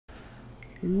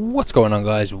What's going on,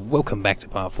 guys? Welcome back to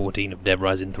part 14 of Dead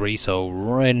Rising 3. So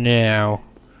right now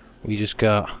we just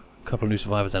got a couple of new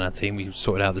survivors on our team. We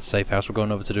sorted out the safe house. We're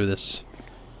going over to do this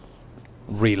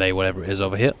relay, whatever it is,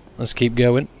 over here. Let's keep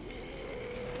going.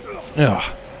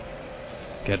 Ugh.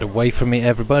 Get away from me,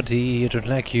 everybody. I don't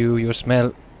like you. Your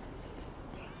smell.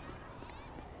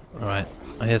 Alright,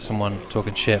 I hear someone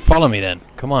talking shit. Follow me then.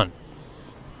 Come on.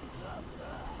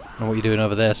 I don't know what you're doing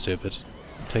over there, stupid.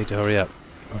 I'll tell you to hurry up.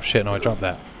 Oh shit, no, I dropped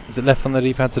that. Is it left on the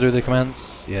D-pad to do the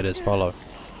commands? Yeah, it is. Follow.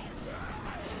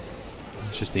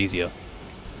 It's just easier.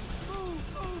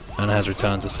 And it has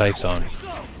returned to safe zone.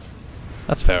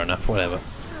 That's fair enough, whatever.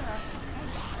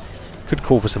 Could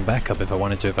call for some backup if I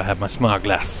wanted to, if I had my smart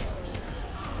glass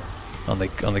on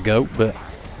the go, but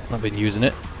I've not been using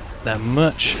it that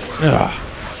much. Ugh.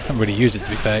 Haven't really used it, to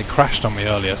be fair. It crashed on me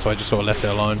earlier, so I just sort of left it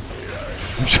alone.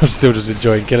 I'm still just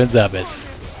enjoying killing zombies.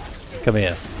 Come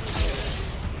here.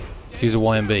 Let's use a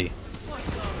YMB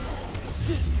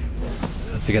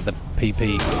to get the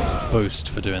PP boost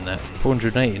for doing that.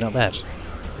 480, not bad.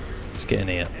 Let's get in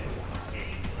here.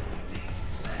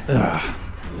 Ugh.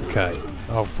 Okay.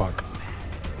 Oh fuck.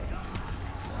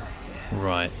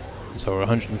 Right. So we're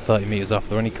 130 meters off. Are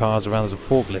there any cars around? There's a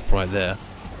forklift right there.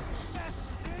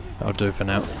 That'll do for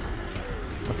now.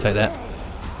 I'll take that.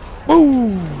 Woo!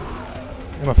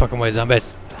 Get my fucking way,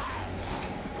 zombies.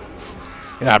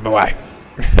 Get out of my way.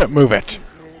 Move it.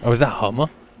 Oh, is that Hummer?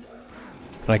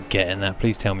 Can I get in that?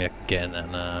 Please tell me I can get in that.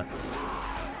 Nah.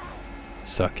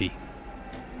 Sucky.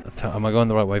 Am I going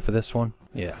the right way for this one?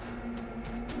 Yeah.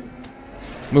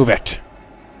 Move it.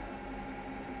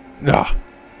 Ah.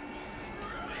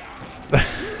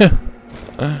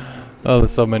 Oh,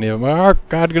 there's so many of them. Oh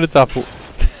god, I'm gonna topple.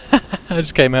 I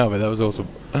just came out of it. That was awesome.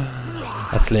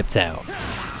 I slipped out.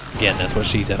 Again, that's what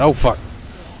she said. Oh fuck.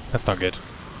 That's not good.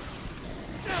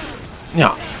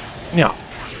 Yeah. Yeah.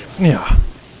 Yeah.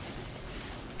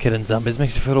 Killing zombies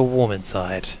makes you feel all warm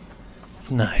inside.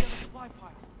 It's nice.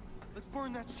 Let's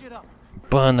burn that shit up.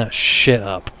 Burn that shit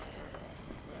up.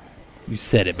 You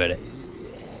said it, buddy.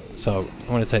 So, I'm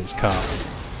going to take this car.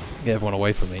 Get everyone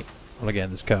away from me while I get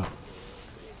in this car.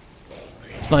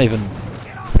 It's not even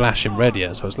flashing red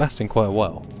yet, so it's lasting quite a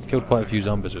while. Killed quite a few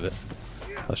zombies with it.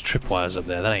 Those tripwires up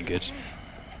there, that ain't good.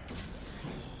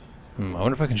 I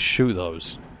wonder if I can shoot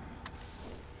those.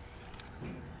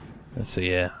 Let's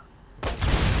see, yeah.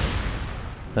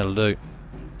 That'll do.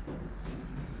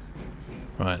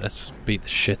 Right, let's beat the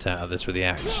shit out of this with the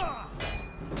axe.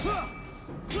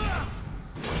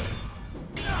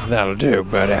 That'll do,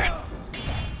 buddy.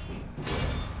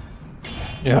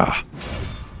 Yeah.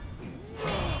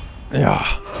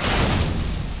 Yeah.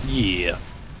 Yeah.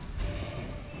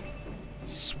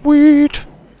 Sweet!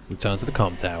 Return to the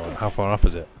comm tower. How far off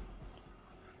is it?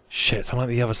 Shit, it's on like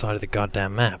the other side of the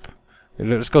goddamn map.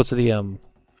 Let's go to the,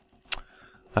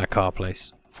 that car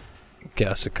place. Get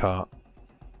us a car.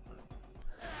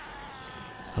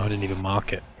 Oh, I didn't even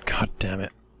mark it. God damn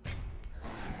it.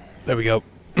 There we go.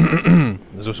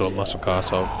 There's also a muscle car,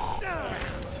 so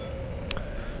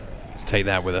let's take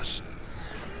that with us.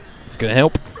 It's gonna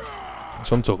help.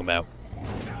 That's what I'm talking about.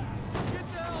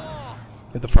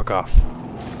 Get the fuck off.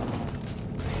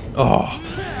 Oh,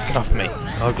 get off me.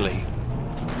 Ugly.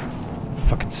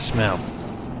 Fucking smell.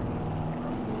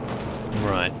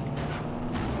 Right.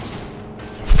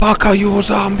 Fuck are you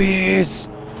zombies?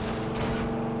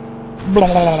 Blah,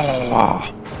 blah, blah,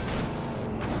 blah.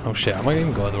 Oh shit, am I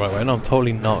even going the right way? No, I'm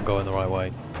totally not going the right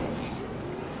way.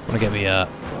 I want to get me a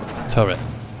turret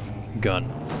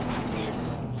gun.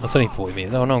 That's only 40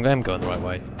 meters. No, I am going the right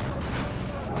way.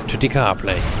 To the car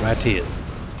place, right here.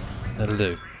 That'll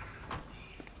do.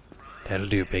 That'll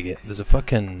do, bigot. There's a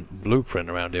fucking blueprint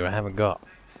around here I haven't got.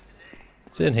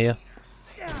 It's in here.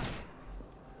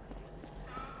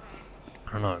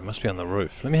 I don't know, it must be on the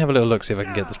roof. Let me have a little look, see if I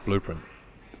can get this blueprint.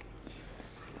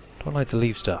 Don't like to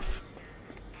leave stuff.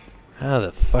 How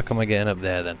the fuck am I getting up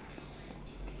there then?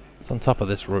 It's on top of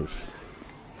this roof.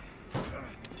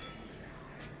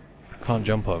 I can't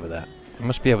jump over that. I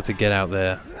must be able to get out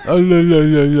there. Oh,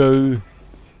 I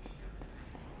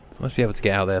must be able to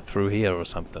get out there through here or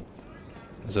something.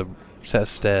 There's a set of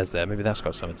stairs there. Maybe that's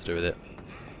got something to do with it.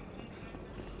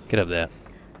 Get up there.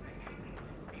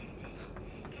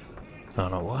 Oh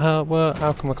no, how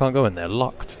come I can't go in there?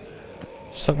 Locked.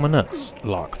 Suck my nuts.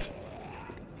 Locked.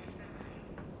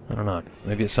 I don't know.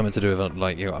 Maybe it's something to do with,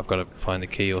 like, I've got to find the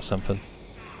key or something.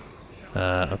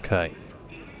 Okay.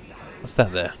 What's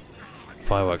that there?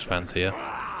 Fireworks fans here.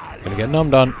 Gonna get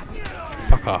numbed on.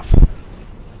 Fuck off.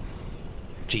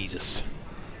 Jesus.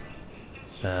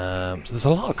 So there's a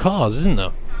lot of cars, isn't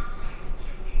there?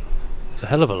 It's a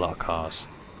hell of a lot of cars.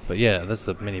 But yeah, that's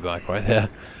the mini bike right there.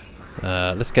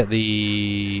 Let's get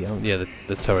the... oh, yeah,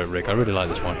 the turret rig. I really like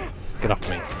this one. Get off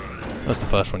me. That's the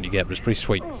first one you get, but it's pretty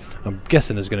sweet. I'm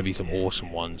guessing there's going to be some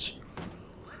awesome ones.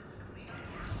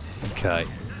 Okay.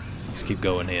 Let's keep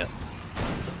going here.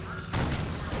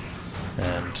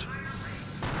 And...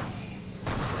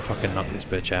 fucking knock this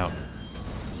bitch out.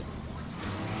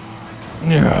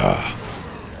 Yeah.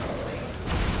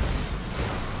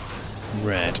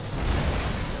 Red.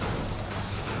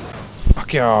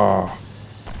 Fuck yeah.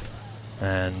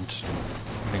 And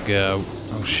I'm gonna go.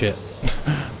 Oh shit.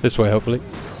 This way, hopefully.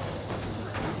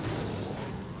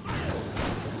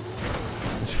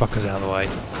 This fucker's out of the way.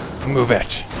 Move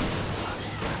it.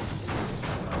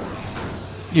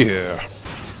 Yeah.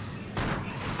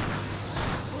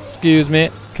 Excuse me,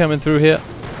 coming through here,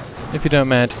 if you don't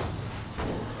mind.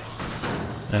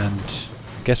 And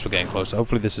I guess we're getting closer.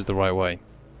 Hopefully this is the right way.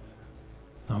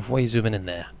 Oh, why are you zooming in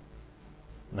there?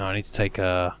 No, I need to take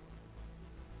a...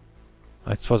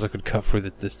 I suppose I could cut through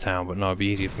this town, but no, it'd be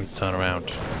easier for me to turn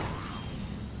around.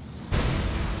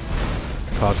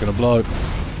 The car's gonna blow.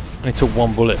 I need to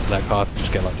one bullet for that car to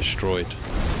just get like destroyed.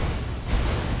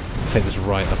 Take this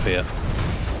right up here.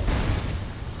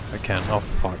 I can. Oh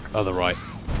fuck. Other right.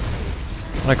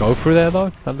 Can I go through there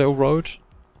though? That little road?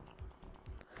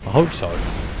 I hope so.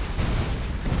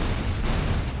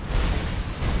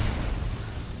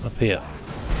 Up here.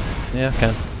 Yeah, I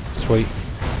can. Sweet.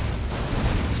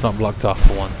 It's not blocked off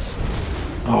for once.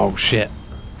 Oh shit.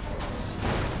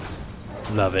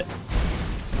 Love it.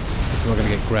 Guess I'm not gonna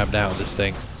get grabbed out of this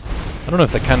thing. I don't know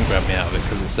if they can grab me out of it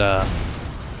because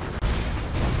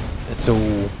it's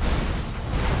all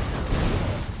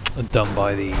done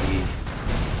by the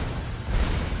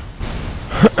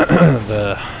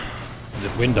the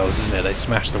windows, isn't it? They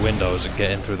smash the windows and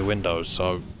get in through the windows,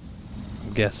 so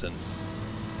I'm guessing.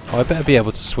 Oh, I better be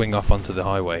able to swing off onto the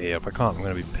highway here. If I can't, I'm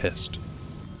going to be pissed.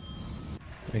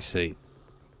 Let me see.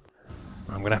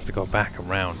 I'm going to have to go back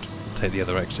around and take the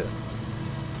other exit.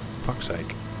 Fuck's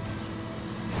sake.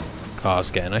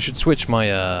 Car's getting... I should switch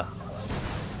my,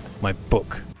 my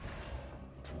book.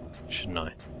 Shouldn't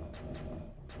I?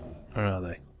 Where are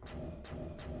they?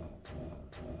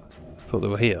 Thought they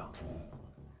were here.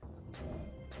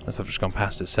 Unless I've just gone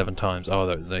past it 7 times. Oh,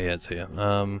 yeah, it's here.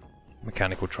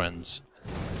 Mechanical trends.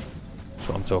 That's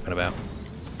what I'm talking about.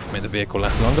 Make the vehicle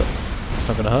last longer. It's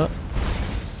not going to hurt.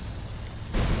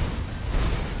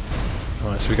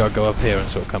 Alright, so we gotta go up here and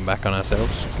sort of come back on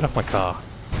ourselves. Get off my car.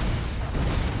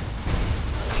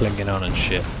 Clinging on and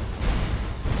shit.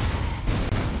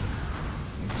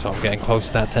 So I'm getting close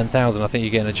to that 10,000. I think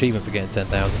you get an achievement for getting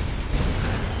 10,000.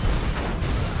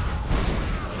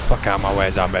 Fuck out of my way,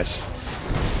 zombies.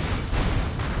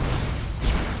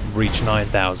 Reach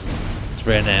 9,000. It's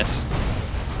very nice.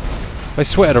 If I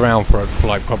sweated around for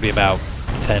like probably about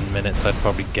 10 minutes, I'd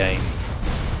probably gain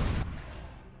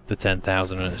the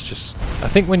 10,000, and it's just... I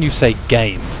think when you say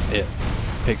game, it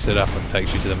picks it up and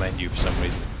takes you to the menu for some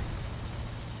reason.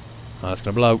 Oh, that's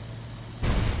gonna blow.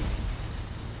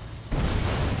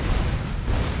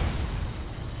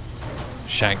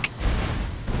 Shank.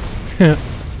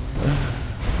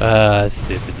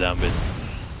 Stupid zombies.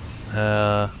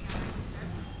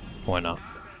 Why not?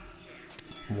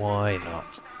 Why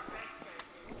not?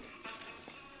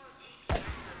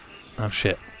 Oh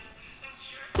shit.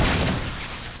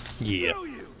 Yeah.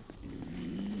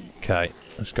 Okay,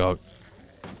 let's go.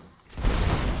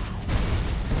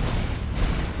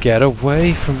 Get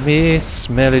away from me,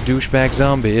 smelly douchebag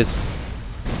zombies.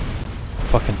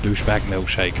 Fucking douchebag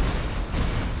milkshake.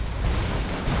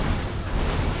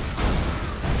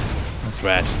 That's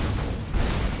right.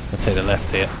 I'll take the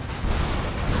left here.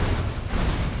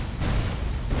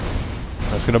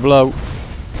 That's gonna blow.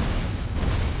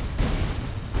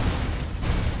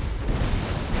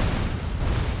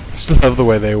 Just love the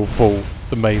way they all fall.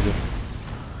 It's amazing.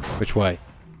 Which way?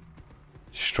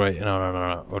 Straight.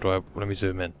 No. What do I? Let me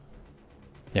zoom in.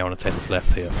 Yeah, I want to take this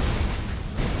left here.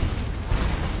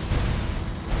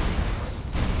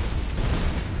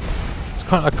 It's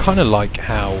kind. I kind of like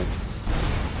how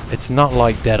it's not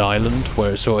like Dead Island,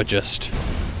 where it sort of just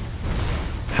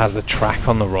has the track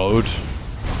on the road.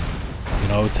 You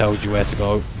know, tells you where to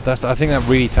go. I think that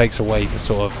really takes away the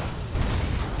sort of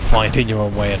finding your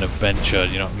own way and adventure,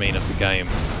 you know what I mean, of the game.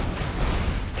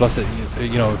 Plus,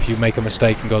 you know, if you make a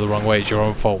mistake and go the wrong way, it's your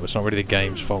own fault. It's not really the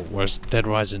game's fault. Whereas Dead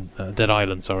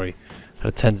Island, sorry, had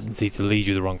a tendency to lead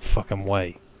you the wrong fucking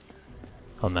way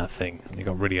on that thing. And it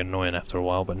got really annoying after a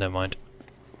while, but never mind.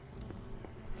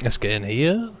 Let's get in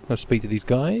here. Let's speak to these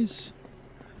guys.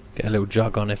 Get a little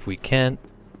jog on if we can.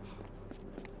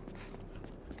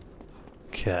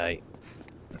 Okay.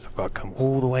 So I've got to come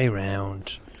all the way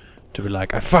around to be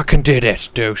like, I fucking did it,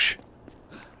 douche.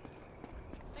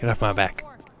 Get off my back.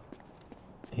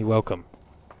 You're welcome.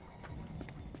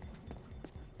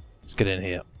 Let's get in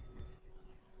here.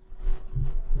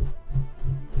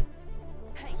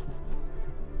 Hey.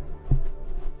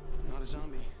 Not a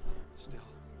zombie. Still.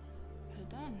 Well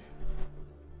done.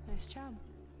 Nice job.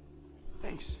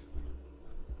 Thanks.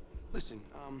 Listen,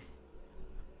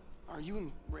 are you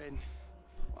in Red?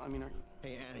 I mean,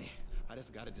 Hey, Annie, I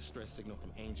just got a distress signal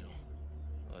from Angel.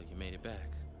 Well, you made it back.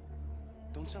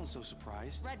 don't sound so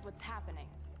surprised. Red, what's happening?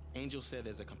 Angel said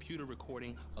there's a computer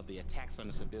recording of the attacks on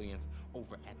the civilians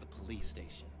over at the police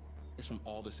station. It's from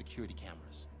all the security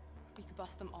cameras. We could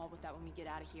bust them all with that when we get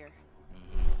out of here.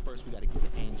 First, we gotta get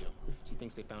to Angel. She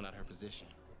thinks they found out her position.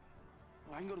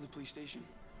 I can go to the police station.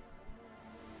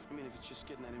 I mean, if it's just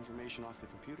getting that information off the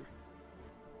computer.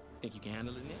 Think you can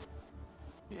handle it, Nick?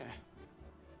 Yeah.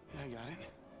 Yeah, I got it.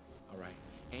 All right.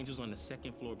 Angel's on the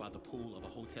second floor by the pool of a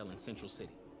hotel in Central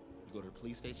City. You go to the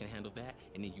police station, handle that,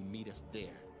 and then you meet us there.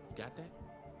 You got that?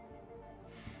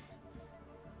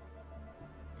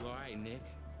 You all right, Nick?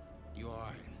 You all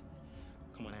right?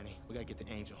 Come on, Annie. We gotta get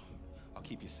to Angel. I'll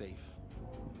keep you safe.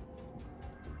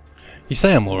 You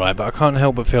say I'm alright, but I can't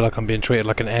help but feel like I'm being treated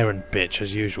like an errand bitch,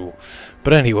 as usual.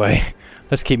 But anyway,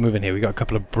 let's keep moving here. We got a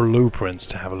couple of blueprints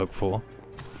to have a look for.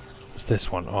 What's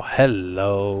this one? Oh,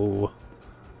 hello.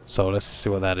 So, let's see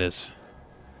what that is.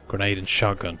 Grenade and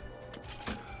shotgun.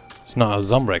 It's not a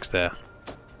Zombrex there.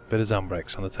 Bit of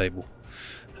Zombrex on the table.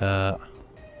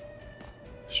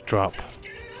 Strap.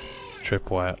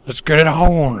 Tripwire. Let's get it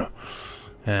on!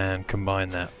 And combine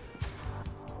that.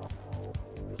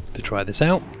 To try this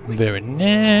out. Very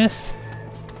nice.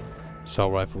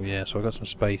 Assault rifle, yeah, so I got some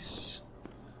space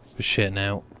for shit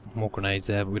now. More grenades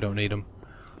there, but we don't need them.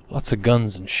 Lots of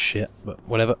guns and shit, but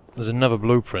whatever. There's another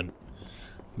blueprint.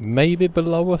 Maybe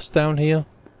below us down here.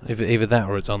 Either that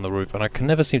or it's on the roof. And I can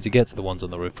never seem to get to the ones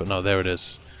on the roof, but no, there it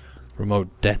is.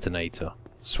 Remote detonator.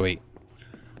 Sweet.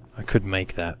 I could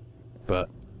make that, but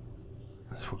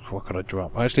what could I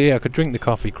drop? Actually, yeah, I could drink the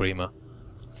coffee creamer.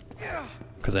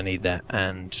 Because I need that,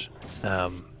 and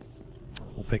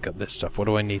we'll pick up this stuff. What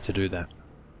do I need to do that?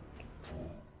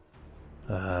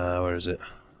 Where is it?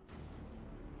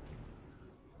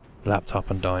 Laptop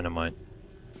and dynamite.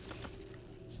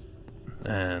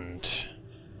 And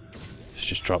let's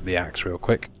just drop the axe real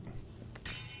quick.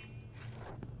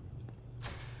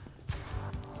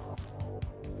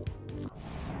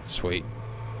 Sweet.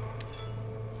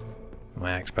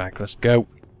 My axe back, let's go.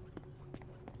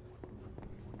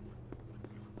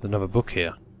 There's another book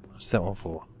here. What's that one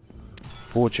for?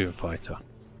 Fortune Fighter.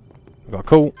 I got a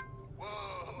call.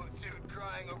 Whoa, dude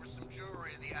crying over some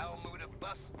jewelry at the Almuda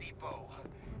bus depot.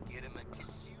 Get him a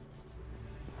tissue.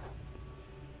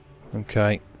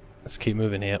 Okay, let's keep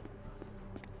moving here.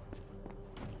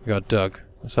 We got Doug.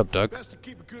 What's up, Doug? Best to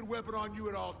keep a good weapon on you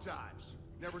at all times.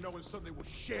 Never know when something will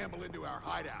shamble into our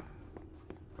hideout.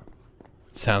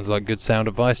 Sounds like good sound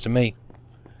advice to me.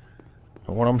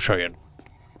 Not what I'm saying.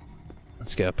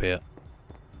 Let's get up here.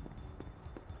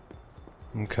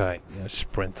 Okay, yeah,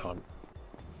 sprint on.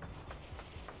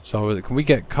 So, can we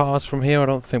get cars from here? I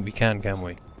don't think we can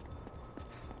we?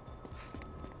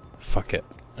 Fuck it.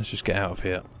 Let's just get out of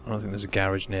here. I don't think there's a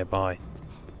garage nearby.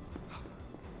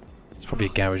 There's probably a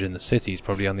garage in the city. It's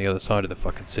probably on the other side of the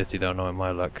fucking city, though, knowing my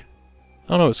luck.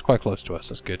 Oh no, it's quite close to us.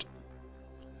 That's good.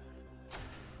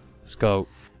 Let's go.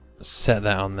 Set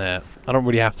that on there. I don't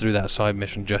really have to do that side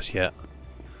mission just yet.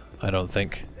 I don't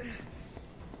think.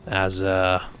 As,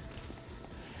 I've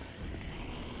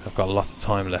got lots of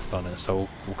time left on it, so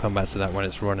we'll come back to that when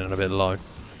it's running a bit low.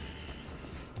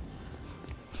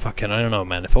 Fucking, I don't know,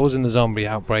 man. If I was in the zombie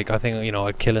outbreak, I think, you know,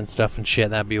 I'd kill and stuff and shit,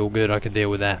 that'd be all good. I could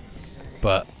deal with that.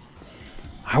 But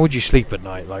how would you sleep at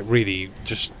night? Like, really,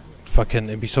 just fucking,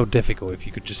 it'd be so difficult if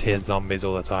you could just hear zombies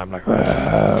all the time. Like,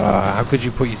 how could you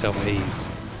put yourself at ease?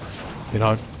 You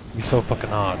know, it'd be so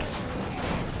fucking hard.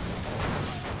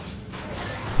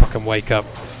 Fucking wake up,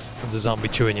 there's a zombie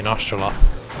chewing your nostril off.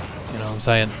 You know what I'm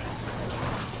saying?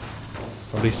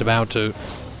 Or at least about to.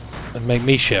 And make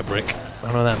me shit brick.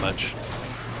 I know that much.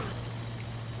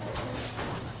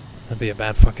 That'd be a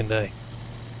bad fucking day.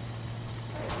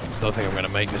 Don't think I'm gonna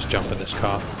make this jump in this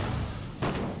car.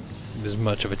 There's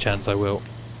much of a chance I will.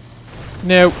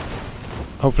 No!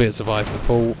 Hopefully it survives the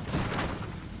fall.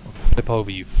 Flip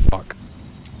over, you fuck.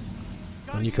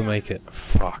 And you can make it.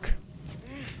 Fuck.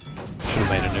 Should have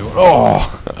made a new one.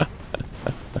 Oh!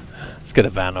 Let's get a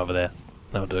van over there.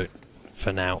 That'll do it.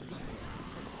 For now.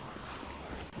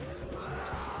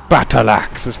 Battle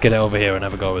axe! Let's get it over here and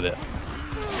have a go with it.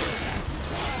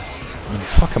 And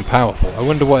it's fucking powerful. I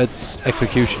wonder what its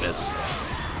execution is.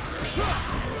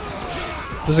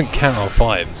 Doesn't count on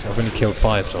 5s. I've only killed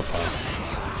 5 so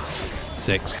far.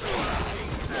 6.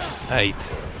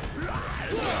 8.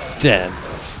 10.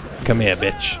 Come here,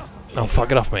 bitch. Oh,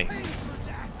 fuck it off me.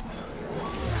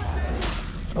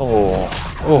 Oh.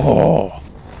 Oh.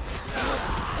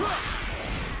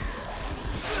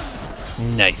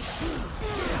 Nice.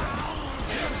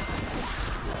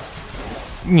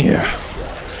 Yeah.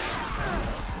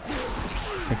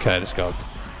 Okay, let's go.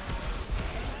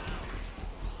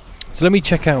 So let me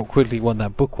check out quickly what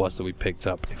that book was that we picked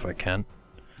up, if I can.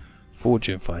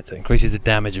 Fortune Fighter. Increases the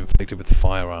damage inflicted with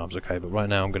firearms. Okay, but right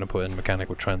now I'm going to put in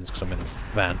mechanical trends because I'm in a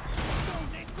van.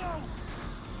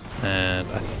 And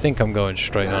I think I'm going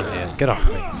straight on here. Get off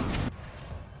me.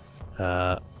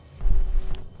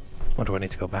 Or do I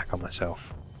need to go back on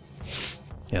myself?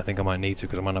 Yeah, I think I might need to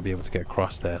because I might not be able to get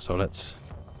across there. So let's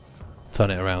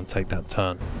turn it around, take that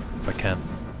turn if I can.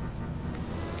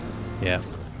 Yeah.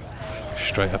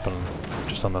 Straight up and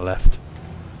just on the left.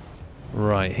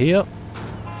 Right here.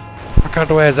 Fuck out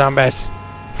the way, zombies!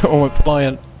 Oh, I'm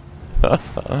flying.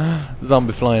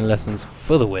 Zombie flying lessons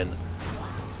for the win.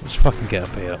 Let's fucking get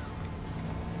up here.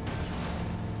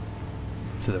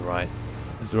 To the right.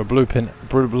 Is there a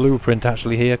blueprint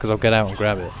actually here? Because I'll get out and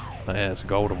grab it. Oh, yeah, it's a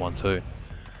golden one too.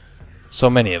 So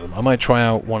many of them. I might try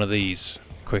out one of these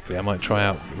quickly. I might try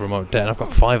out remote dead. I've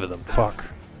got 5 of them. Fuck.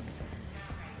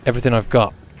 Everything I've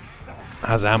got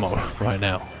has ammo right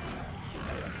now.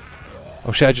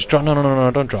 Oh shit, I just dropped...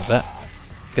 No, don't drop that.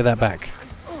 Get that back.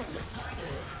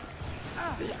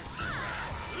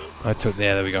 I took...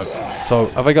 Yeah, there we go. So,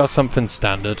 have I got something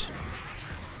standard?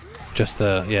 Just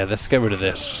the... Yeah, let's get rid of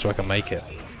this just so I can make it.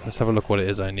 Let's have a look what it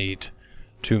is I need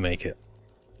to make it.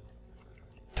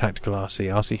 Tactical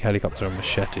RC helicopter and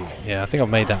machete. Yeah, I think I've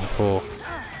made that before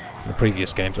in the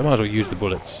previous games. I might as well use the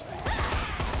bullets.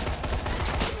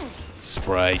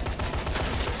 Spray.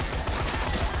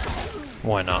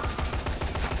 Why not?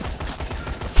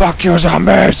 Fuck you,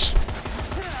 zombies!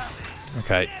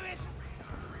 Okay.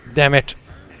 Damn it!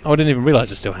 Oh, I didn't even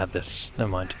realise I still had this.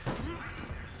 Never mind.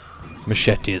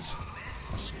 Machetes.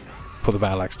 Let's put the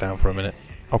battle axe down for a minute.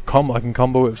 I can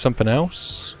combo it with something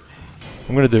else.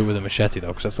 I'm going to do it with a machete though,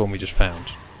 because that's the one we just found.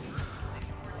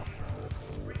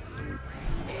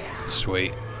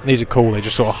 Sweet. These are cool, they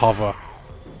just sort of hover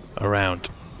around.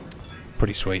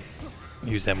 Pretty sweet.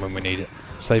 Use them when we need it.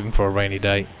 Save them for a rainy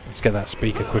day. Let's get that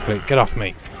speaker quickly. Get off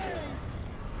me!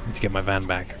 Need to get my van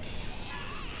back.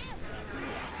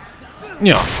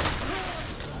 Yeah.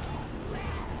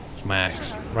 It's my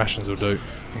axe. Rations will do.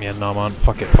 Yeah, no man.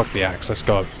 Fuck it. Fuck the axe. Let's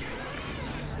go.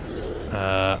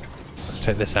 Let's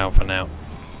take this out for now.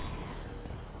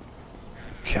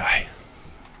 Okay.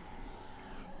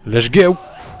 Let's go.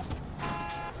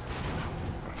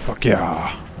 Fuck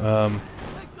yeah.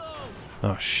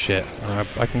 Oh shit.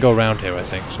 I can go around here I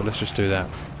think, so let's just do that.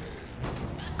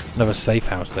 Another safe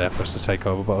house there for us to take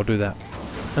over, but I'll do that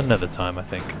another time I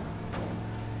think.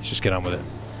 Let's just get on with it.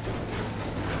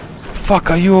 Fuck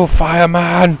are you,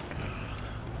 fireman?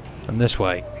 And this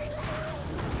way.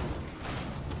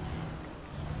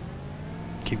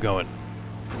 Keep going.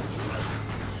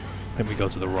 Then we go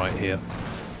to the right here.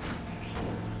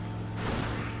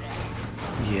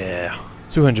 Yeah.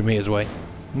 200 meters away.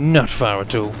 Not far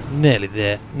at all. Nearly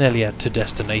there. Nearly out to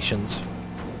destinations.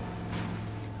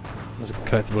 There's a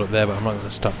collectible up there, but I'm not going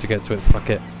to stop to get to it. Fuck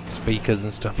it. Speakers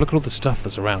and stuff. Look at all the stuff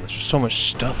that's around. There's just so much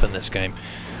stuff in this game.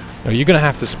 You know, you're going to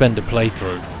have to spend a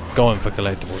playthrough going for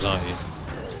collectibles, aren't you?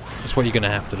 That's what you're going to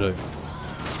have to do.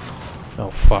 Oh,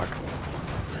 fuck.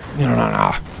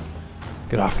 No.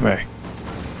 Get off me.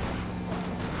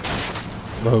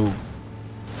 Boom.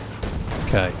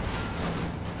 Okay.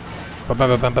 Ba-bam,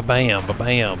 ba-bam, ba-bam,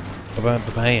 ba-bam,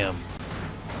 ba-bam.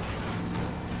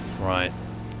 Right.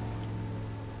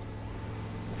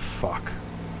 Fuck.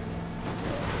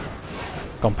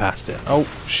 Gone past it. Oh,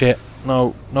 shit.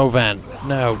 No, no van.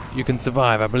 No, you can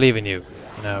survive. I believe in you.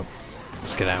 No.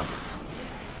 Let's get out.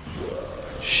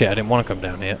 Shit, I didn't want to come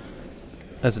down here.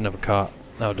 There's another cart.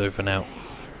 That'll do for now.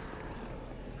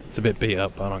 It's a bit beat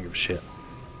up, but I don't give a shit.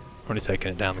 Only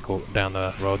taking it down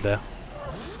the road there.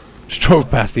 Just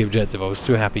drove past the objective. I was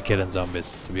too happy killing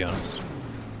zombies, to be honest.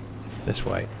 This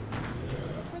way.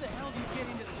 Where the hell do you get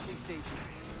into the police station?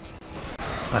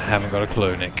 I haven't got a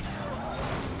clue, Nick.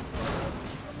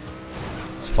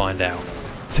 Let's find out.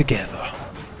 Together.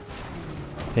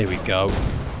 Here we go.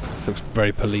 This looks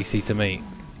very policey to me.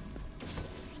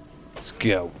 Let's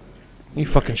go. You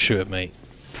fucking shoot at me.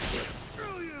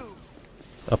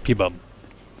 Up your bum.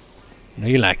 You know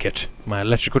you like it. My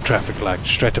electrical traffic light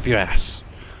straight up your ass.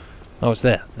 Oh, it's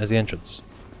there. There's the entrance.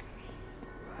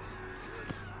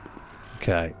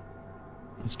 Okay.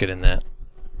 Let's get in there.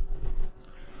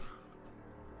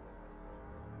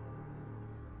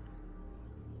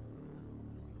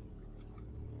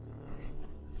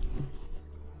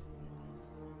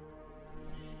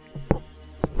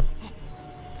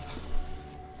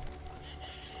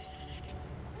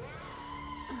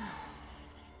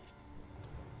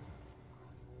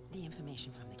 The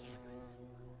information from the cameras.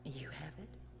 You have it?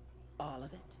 All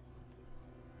of it?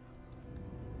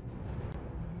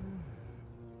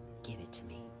 Give it to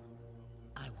me.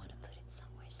 I want to put it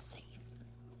somewhere safe.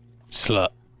 Slut.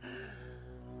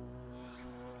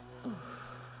 The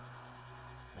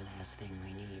last thing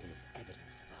we need is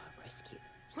evidence of our rescue.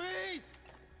 Please!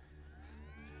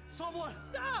 Someone!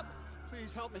 Stop!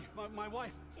 Please help me. My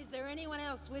wife. Is there anyone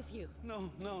else with you? No.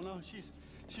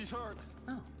 She's hurt.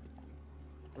 Oh.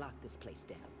 Lock this place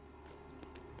down.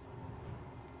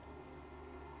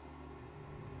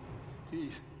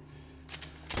 Please.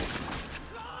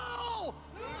 No!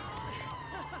 No!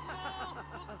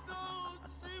 No!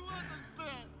 She wasn't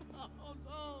bit. Oh,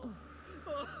 no.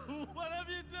 Oh, what have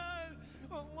you done?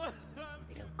 Oh, what have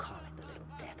They don't call it the little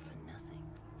death for nothing.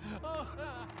 Oh,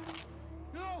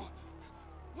 no!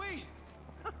 Wait!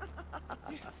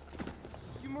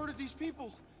 You murdered these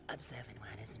people. Observant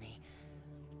one, isn't he?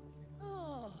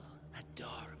 Oh,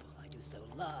 adorable. I do so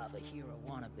love a hero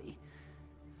wannabe.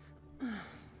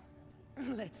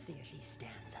 Let's see if he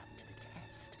stands up to the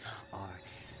test, or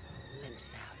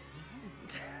limps out at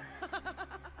the end.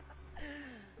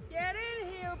 Get in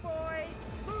here, boys!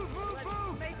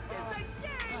 Let's make this a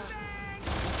gangbang!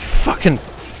 Fucking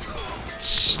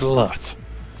slut.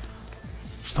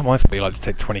 It's not my fault you like to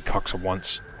take 20 cocks at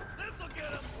once.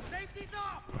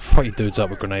 I'll fuck you dudes up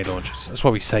with grenade launchers. That's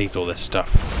why we saved all this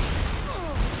stuff.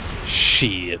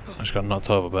 Shit. I just got knocked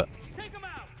over, but...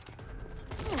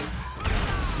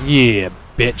 Yeah,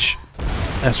 bitch.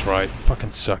 That's right.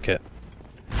 Fucking suck it.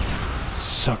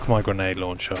 Suck my grenade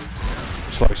launcher.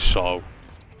 It's like so.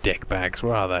 Dickbags.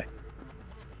 Where are they?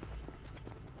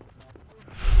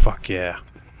 Fuck yeah.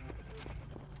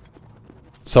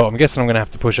 So I'm guessing I'm going to have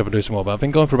to push up and do some more, but I've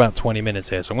been going for about 20 minutes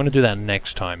here, so I'm going to do that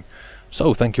next time.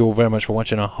 So thank you all very much for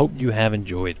watching. I hope you have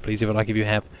enjoyed. Please, if you like, if you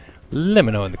have, let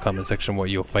me know in the comment section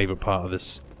what your favourite part of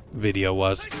this video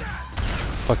was.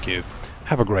 Fuck you.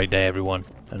 Have a great day, everyone.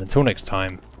 And until next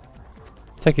time,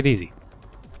 take it easy.